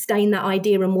to sustain that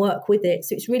idea and work with it.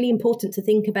 So it's really important to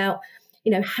think about,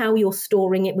 how you're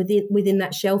storing it within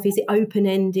that shelf. Is it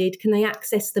open-ended? Can they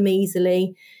access them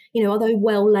easily? Are they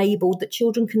well labelled that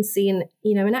children can see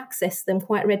and access them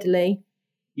quite readily?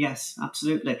 Yes,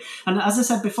 absolutely. And as I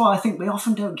said before, I think we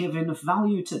often don't give enough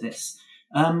value to this.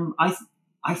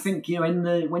 I think,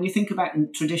 when you think about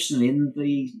traditionally in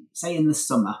the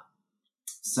summer,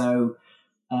 so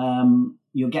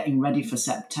you're getting ready for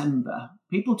September,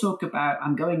 people talk about,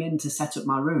 I'm going in to set up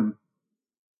my room.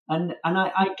 And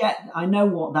I know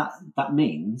what that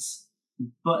means,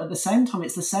 but at the same time,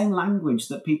 it's the same language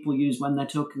that people use when they're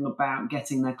talking about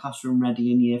getting their classroom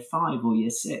ready in year 5 or year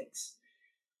 6.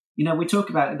 We talk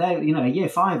about a year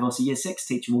 5 or so year 6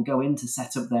 teacher will go in to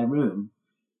set up their room.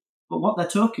 But what they're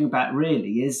talking about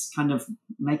really is kind of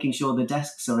making sure the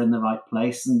desks are in the right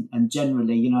place and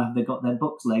generally, have they got their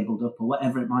books labelled up or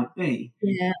whatever it might be.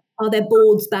 Yeah. Are their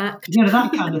boards back?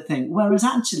 That kind of thing. Whereas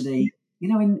actually,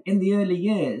 in the early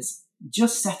years,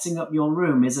 just setting up your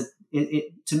room is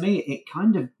to me,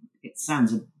 it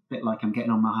sounds a bit like I'm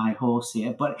getting on my high horse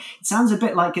here, but it sounds a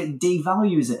bit like it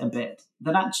devalues it a bit,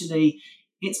 that actually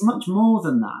it's much more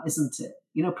than that, isn't it?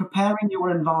 Preparing your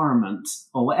environment,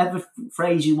 or whatever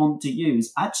phrase you want to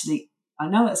use. Actually, I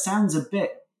know it sounds a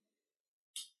bit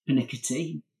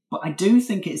pernickety, but I do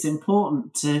think it's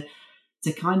important to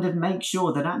kind of make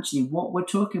sure that actually what we're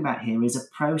talking about here is a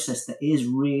process that is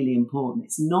really important.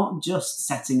 It's not just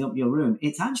setting up your room.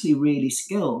 It's actually really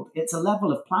skilled. It's a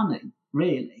level of planning,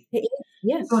 really. It is.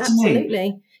 Yeah, So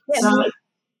absolutely. Yeah, so,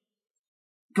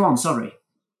 go on, sorry.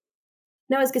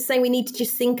 No, I was going to say we need to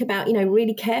just think about,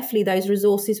 really carefully those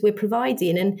resources we're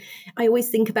providing. And I always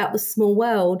think about the small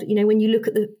world. When you look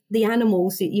at the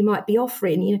animals that you might be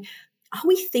offering, are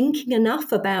we thinking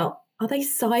enough about, are they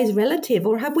size relative,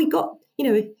 or have we got,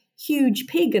 a huge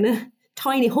pig and a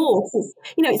tiny horse?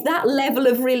 It's that level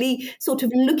of really sort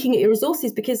of looking at your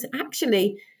resources, because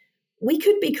actually we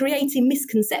could be creating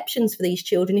misconceptions for these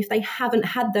children if they haven't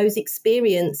had those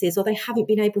experiences, or they haven't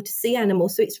been able to see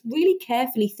animals. So it's really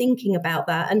carefully thinking about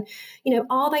that. And,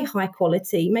 are they high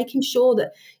quality? Making sure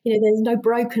that, there's no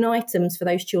broken items for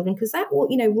those children, because that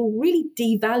will really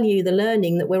devalue the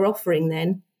learning that we're offering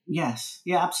then. Yes,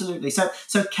 yeah, absolutely. So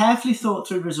carefully thought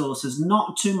through resources,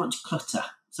 not too much clutter.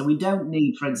 So we don't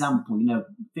need, for example,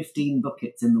 15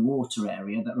 buckets in the water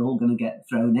area that are all going to get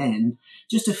thrown in.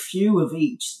 Just a few of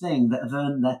each thing that have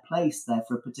earned their place there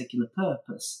for a particular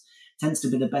purpose tends to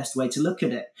be the best way to look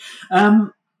at it.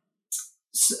 And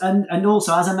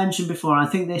also, as I mentioned before, I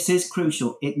think this is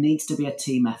crucial. It needs to be a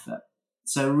team effort.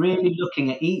 So really looking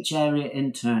at each area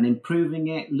in turn, improving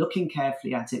it, looking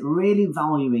carefully at it, really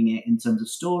valuing it in terms of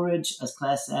storage, as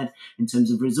Claire said, in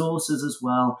terms of resources as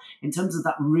well, in terms of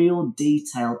that real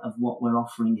detail of what we're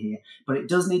offering here. But it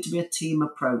does need to be a team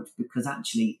approach, because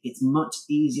actually it's much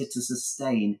easier to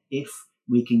sustain if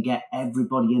we can get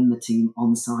everybody in the team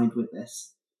on side with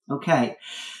this. Okay,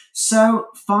 so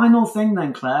final thing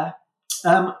then, Claire,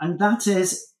 and that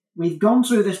is, we've gone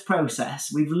through this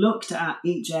process. We've looked at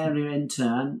each area in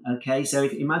turn. Okay, so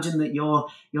if imagine that you're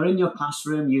in your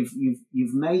classroom.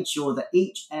 You've made sure that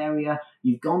each area,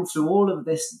 you've gone through all of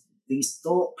these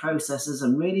thought processes,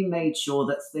 and really made sure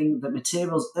that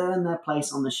materials earn their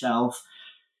place on the shelf.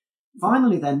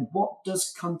 Finally, then, what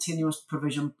does continuous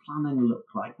provision planning look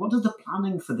like? What does the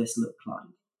planning for this look like?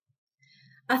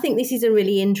 I think this is a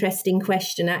really interesting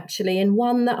question, actually, and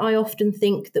one that I often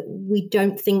think that we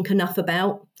don't think enough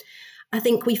about. I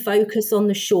think we focus on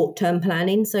the short-term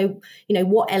planning. So,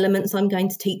 what elements I'm going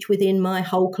to teach within my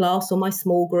whole class or my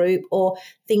small group, or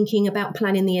thinking about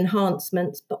planning the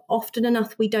enhancements. But often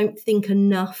enough, we don't think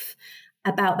enough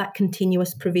about that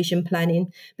continuous provision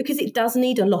planning, because it does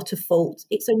need a lot of thought.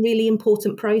 It's a really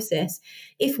important process.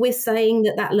 If we're saying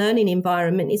that learning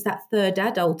environment is that third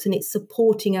adult and it's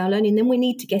supporting our learning, then we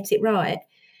need to get it right.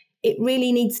 It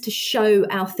really needs to show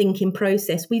our thinking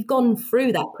process. We've gone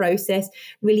through that process,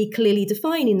 really clearly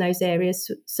defining those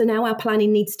areas. So now our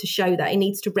planning needs to show that. It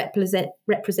needs to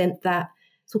represent that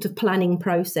sort of planning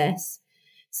process.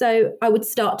 So I would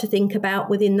start to think about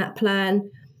within that plan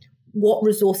what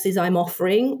resources I'm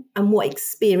offering and what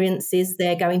experiences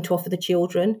they're going to offer the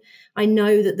children. I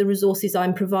know that the resources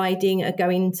I'm providing are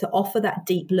going to offer that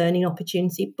deep learning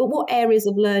opportunity, but what areas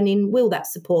of learning will that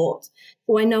support?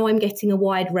 So I know I'm getting a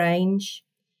wide range.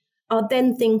 I'll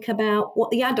then think about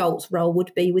what the adult's role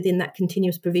would be within that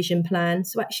continuous provision plan.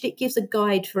 So actually it gives a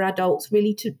guide for adults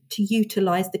really to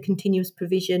utilise the continuous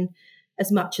provision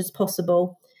as much as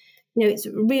possible. It's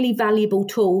a really valuable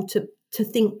tool to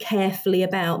think carefully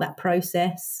about that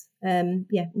process.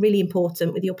 Really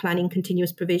important with your planning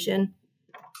continuous provision.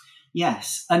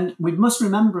 Yes, and we must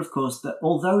remember, of course, that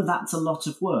although that's a lot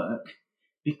of work,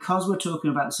 because we're talking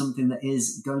about something that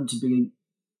is going to be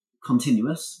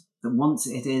continuous, that once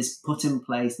it is put in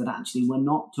place, that actually we're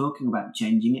not talking about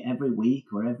changing it every week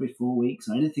or every 4 weeks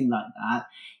or anything like that.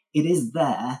 It is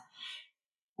there.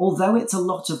 Although it's a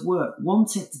lot of work,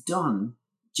 once it's done,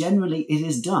 generally it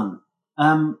is done.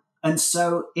 And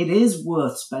so it is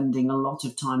worth spending a lot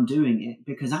of time doing it,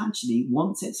 because actually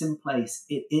once it's in place,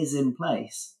 it is in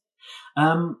place.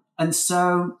 And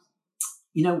so,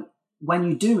 when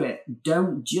you do it,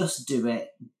 don't just do it.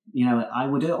 I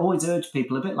would always urge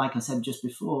people, a bit like I said just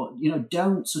before,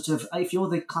 don't sort of, if you're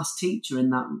the class teacher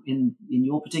in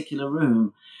your particular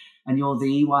room and you're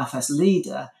the EYFS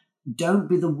leader, don't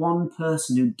be the one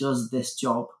person who does this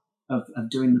job of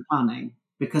doing the planning.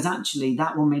 Because actually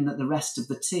that will mean that the rest of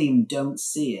the team don't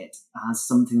see it as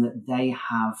something that they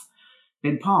have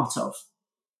been part of.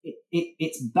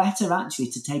 It's better actually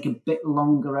to take a bit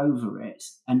longer over it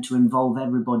and to involve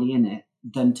everybody in it,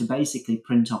 than to basically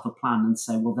print off a plan and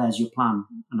say, well, there's your plan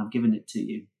and I've given it to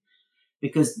you.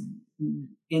 Because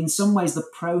in some ways,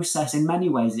 in many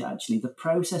ways, actually, the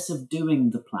process of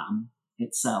doing the plan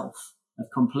itself, of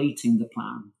completing the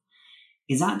plan,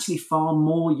 is actually far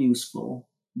more useful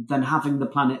than having the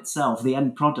plan itself, the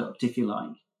end product, if you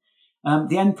like.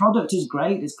 The end product is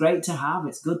great. It's great to have.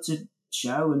 It's good to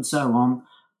show and so on.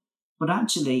 But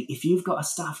actually, if you've got a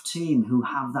staff team who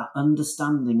have that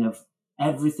understanding of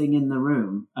everything in the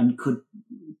room and could,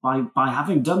 by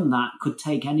having done that, could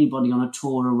take anybody on a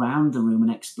tour around the room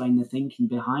and explain the thinking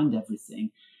behind everything,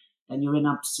 then you're in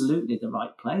absolutely the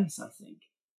right place, I think.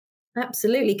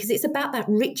 Absolutely, because it's about that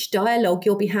rich dialogue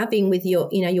you'll be having with your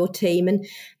team,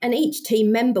 and each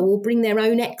team member will bring their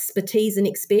own expertise and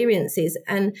experiences,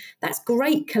 and that's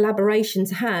great collaboration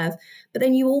to have. But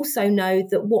then you also know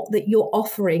that what that you're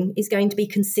offering is going to be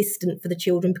consistent for the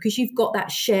children because you've got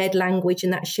that shared language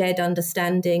and that shared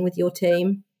understanding with your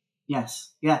team.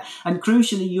 Yes, yeah, and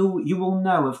crucially, you will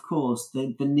know, of course,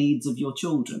 the needs of your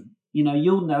children.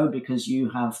 You'll know because you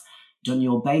have done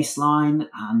your baseline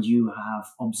and you have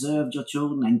observed your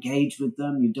children, engaged with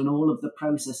them, you've done all of the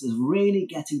processes, really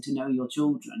getting to know your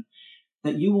children,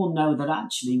 that you will know that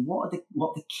actually what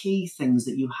the key things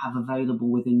that you have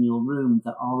available within your room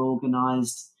that are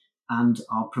organised and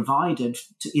are provided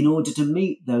in order to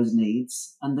meet those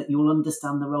needs, and that you'll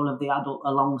understand the role of the adult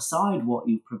alongside what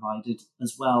you've provided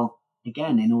as well,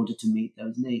 again, in order to meet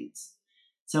those needs.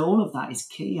 So all of that is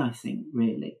key, I think,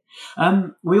 really.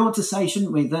 We ought to say,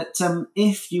 shouldn't we, that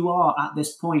if you are at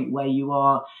this point where you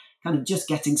are kind of just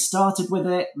getting started with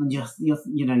it and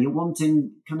you're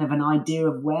wanting kind of an idea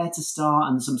of where to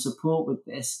start and some support with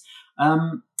this,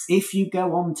 if you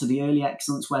go on to the Early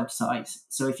Excellence website,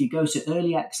 so if you go to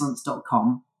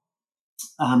earlyexcellence.com,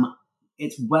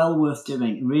 it's well worth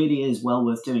doing. It really is well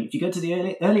worth doing. If you go to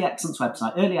the Early Excellence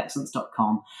website,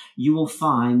 earlyexcellence.com, you will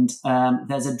find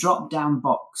there's a drop-down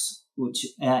box which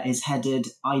is headed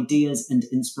Ideas and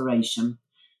Inspiration.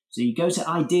 So you go to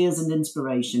Ideas and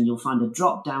Inspiration, you'll find a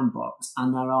drop-down box,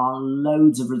 and there are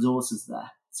loads of resources there.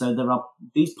 So there are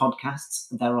these podcasts,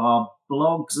 there are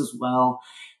blogs as well,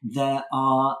 there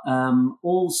are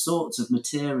all sorts of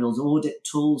materials, audit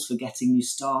tools for getting you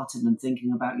started and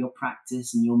thinking about your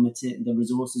practice and the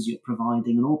resources you're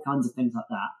providing and all kinds of things like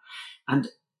that. And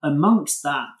amongst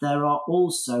that, there are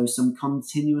also some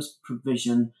continuous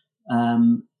provision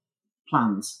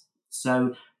plans.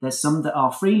 So there's some that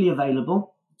are freely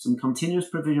available, some continuous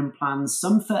provision plans,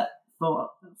 some for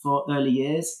early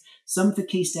years, some for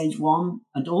Key Stage 1,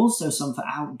 and also some for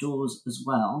outdoors as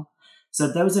well. So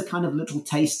those are kind of little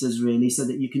tasters, really, so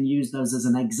that you can use those as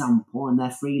an example, and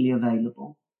they're freely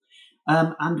available.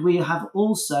 And we have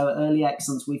also, Early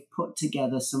Excellence, we've put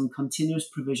together some continuous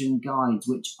provision guides,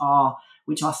 which are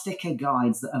thicker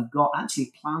guides that have got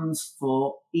actually plans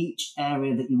for each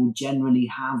area that you will generally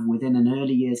have within an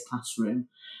early years classroom.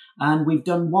 And we've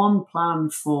done one plan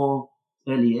for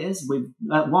early years. We've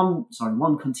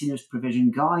one continuous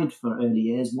provision guide for early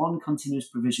years, one continuous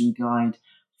provision guide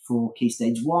for Key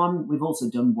Stage 1. We've also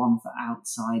done one for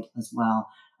outside as well,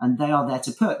 and they are there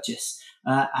to purchase.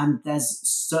 And there's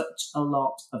such a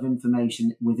lot of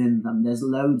information within them. There's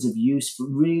loads of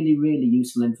really, really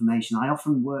useful information. I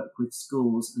often work with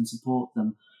schools and support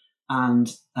them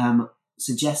and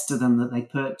suggest to them that they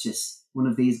purchase one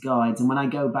of these guides. And when I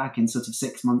go back in sort of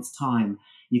 6 months' time,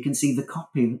 you can see the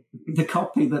copy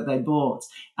that they bought,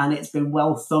 and it's been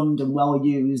well thumbed and well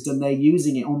used, and they're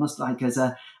using it almost like as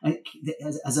a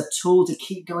tool to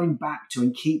keep going back to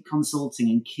and keep consulting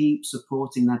and keep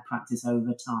supporting their practice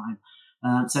over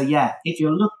time. So yeah, if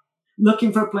you're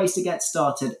looking for a place to get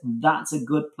started, that's a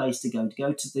good place to go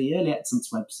to the Early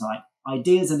Excellence website,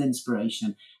 Ideas and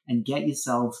Inspiration, and get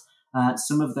yourself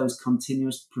some of those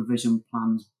continuous provision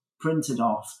plans printed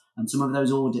off and some of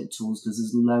those audit tools, because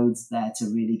there's loads there to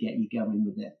really get you going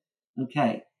with it.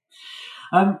 Okay.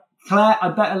 Claire, I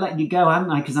better let you go,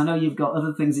 haven't I? Because I know you've got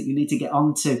other things that you need to get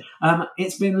on to.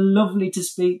 It's been lovely to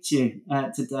speak to you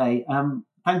today.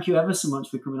 Thank you ever so much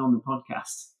for coming on the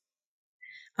podcast.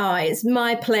 Oh, it's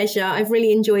my pleasure. I've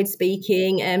really enjoyed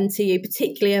speaking to you,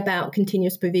 particularly about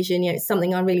continuous provision. It's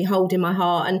something I really hold in my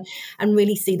heart and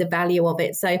really see the value of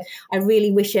it. So I really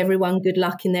wish everyone good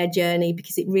luck in their journey,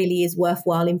 because it really is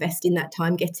worthwhile investing that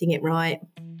time getting it right.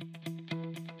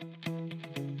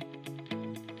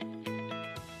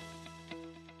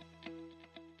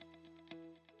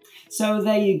 So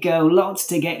there you go, lots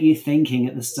to get you thinking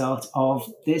at the start of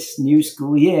this new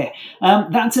school year.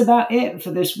 That's about it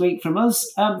for this week from us.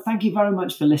 Thank you very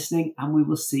much for listening, and we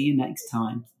will see you next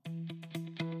time.